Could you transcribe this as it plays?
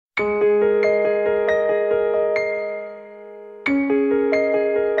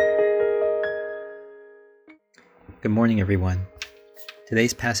Good morning, everyone.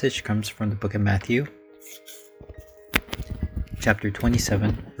 Today's passage comes from the book of Matthew, chapter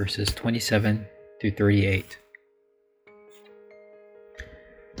 27, verses 27 through 38.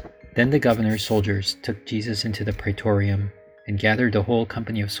 Then the governor's soldiers took Jesus into the praetorium and gathered the whole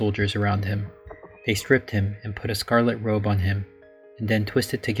company of soldiers around him. They stripped him and put a scarlet robe on him, and then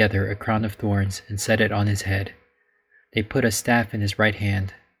twisted together a crown of thorns and set it on his head. They put a staff in his right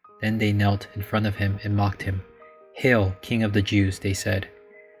hand. Then they knelt in front of him and mocked him. "Hail, King of the Jews," they said.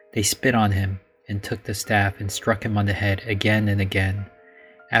 They spit on him and took the staff and struck him on the head again and again.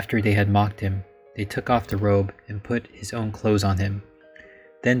 After they had mocked him, they took off the robe and put his own clothes on him.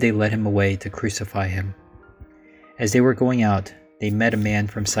 Then they led him away to crucify him. As they were going out, they met a man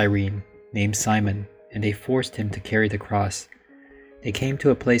from Cyrene named Simon, and they forced him to carry the cross. They came to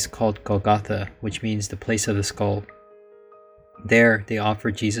a place called Golgotha, which means the place of the skull. There they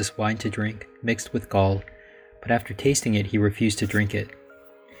offered Jesus wine to drink, mixed with gall, but after tasting it, he refused to drink it.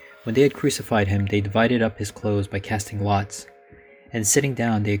 When they had crucified him, they divided up his clothes by casting lots, and sitting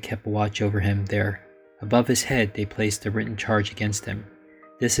down they kept watch over him there. Above his head they placed a written charge against him.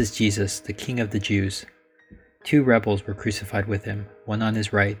 "This is Jesus, the King of the Jews." 2 rebels were crucified with him, one on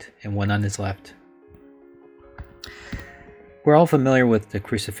his right and one on his left. We're all familiar with the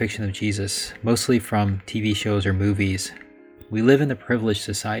crucifixion of Jesus, mostly from TV shows or movies. We live in a privileged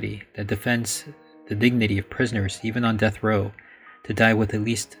society that defends the dignity of prisoners, even on death row, to die with the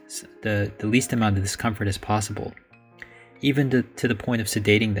least amount of discomfort as possible, even to the point of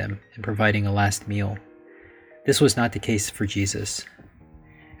sedating them and providing a last meal. This was not the case for Jesus.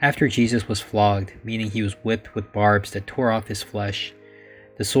 After Jesus was flogged, meaning he was whipped with barbs that tore off his flesh,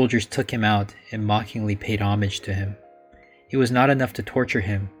 the soldiers took him out and mockingly paid homage to him. It was not enough to torture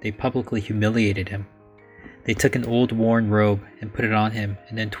him, they publicly humiliated him. They took an old worn robe and put it on him,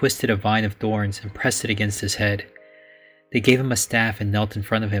 and then twisted a vine of thorns and pressed it against his head. They gave him a staff and knelt in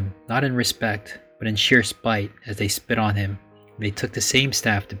front of him, not in respect, but in sheer spite as they spit on him. They took the same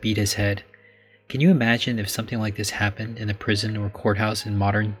staff to beat his head. Can you imagine if something like this happened in a prison or courthouse in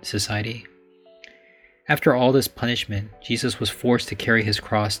modern society? After all this punishment, Jesus was forced to carry his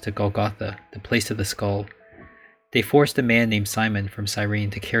cross to Golgotha, the place of the skull. They forced a man named Simon from Cyrene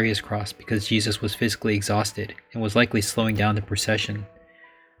to carry his cross because Jesus was physically exhausted and was likely slowing down the procession.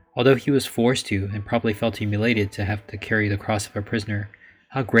 Although he was forced to and probably felt humiliated to have to carry the cross of a prisoner,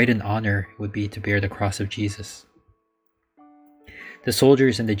 how great an honor it would be to bear the cross of Jesus. The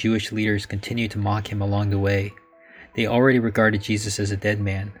soldiers and the Jewish leaders continued to mock him along the way. They already regarded Jesus as a dead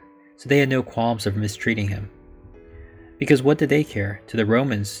man, so they had no qualms of mistreating him. Because what did they care? To the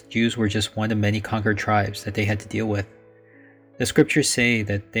Romans, Jews were just one of many conquered tribes that they had to deal with. The scriptures say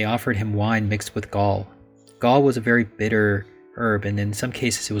that they offered him wine mixed with gall. Gall was a very bitter herb, and in some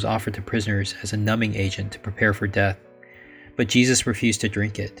cases it was offered to prisoners as a numbing agent to prepare for death. But Jesus refused to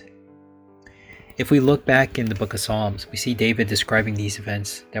drink it. If we look back in the book of Psalms, we see David describing these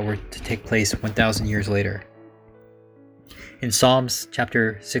events that were to take place 1,000 years later. In Psalms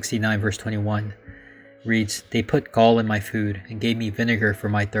chapter 69, verse 21, reads, "They put gall in my food and gave me vinegar for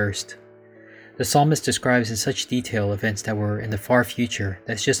my thirst." The psalmist describes in such detail events that were in the far future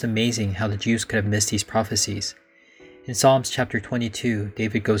that it's just amazing how the Jews could have missed these prophecies. In Psalms chapter 22,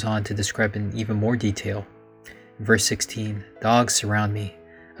 David goes on to describe in even more detail. In verse 16, "Dogs surround me,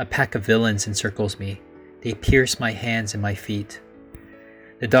 a pack of villains encircles me. They pierce my hands and my feet."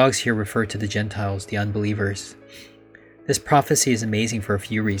 The dogs here refer to the Gentiles, the unbelievers. This prophecy is amazing for a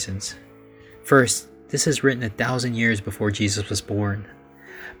few reasons. First, this is written 1,000 years before Jesus was born,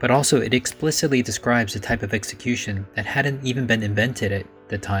 but also it explicitly describes a type of execution that hadn't even been invented at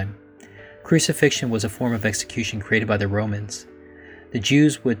the time. Crucifixion was a form of execution created by the Romans. The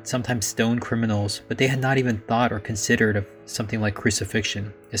Jews would sometimes stone criminals, but they had not even thought or considered of something like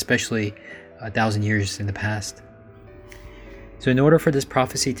crucifixion, especially 1,000 years in the past. So in order for this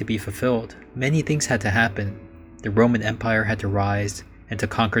prophecy to be fulfilled, many things had to happen. The Roman Empire had to rise and to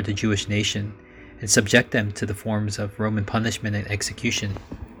conquer the Jewish nation and subject them to the forms of Roman punishment and execution.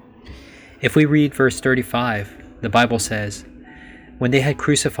 If we read verse 35, the Bible says, "When they had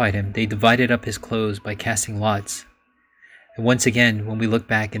crucified him, they divided up his clothes by casting lots." And once again, when we look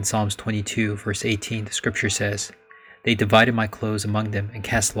back in Psalms 22, verse 18, the scripture says, "They divided my clothes among them and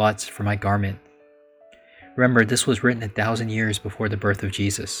cast lots for my garment." Remember, this was written 1,000 years before the birth of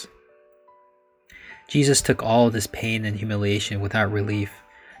Jesus. Jesus took all of this pain and humiliation without relief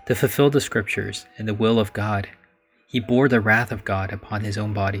to fulfill the scriptures and the will of God. He bore the wrath of God upon his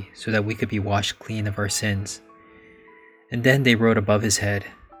own body so that we could be washed clean of our sins. And then they wrote above his head,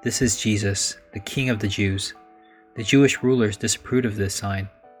 "This is Jesus, the King of the Jews." The Jewish rulers disapproved of this sign,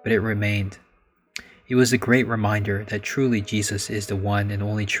 but it remained. It was a great reminder that truly Jesus is the one and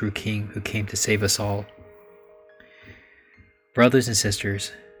only true King who came to save us all. Brothers and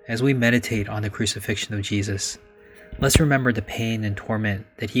sisters, as we meditate on the crucifixion of Jesus, let's remember the pain and torment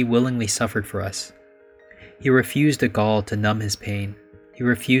that he willingly suffered for us. He refused the gall to numb his pain. He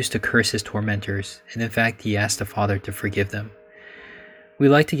refused to curse his tormentors, and in fact, he asked the Father to forgive them. We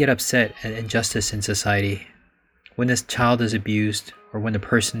like to get upset at injustice in society. When a child is abused, or when a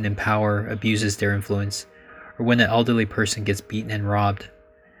person in power abuses their influence, or when an elderly person gets beaten and robbed.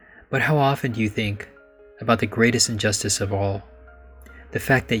 But how often do you think about the greatest injustice of all? The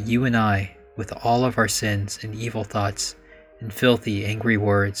fact that you and I, with all of our sins and evil thoughts, and filthy, angry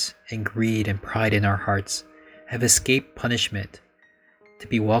words, and greed and pride in our hearts, have escaped punishment to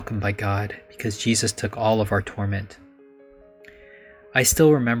be welcomed by God because Jesus took all of our torment. I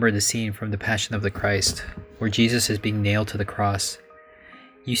still remember the scene from the Passion of the Christ, where Jesus is being nailed to the cross.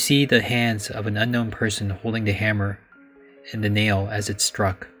 You see the hands of an unknown person holding the hammer and the nail as it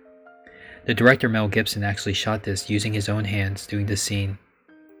struck. The director Mel Gibson actually shot this using his own hands doing this scene.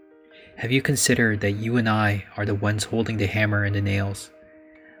 Have you considered that you and I are the ones holding the hammer and the nails?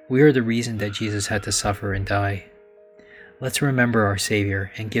 We are the reason that Jesus had to suffer and die. Let's remember our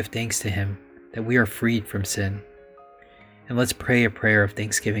Savior and give thanks to Him that we are freed from sin. And let's pray a prayer of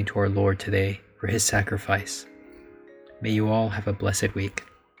thanksgiving to our Lord today for His sacrifice. May you all have a blessed week.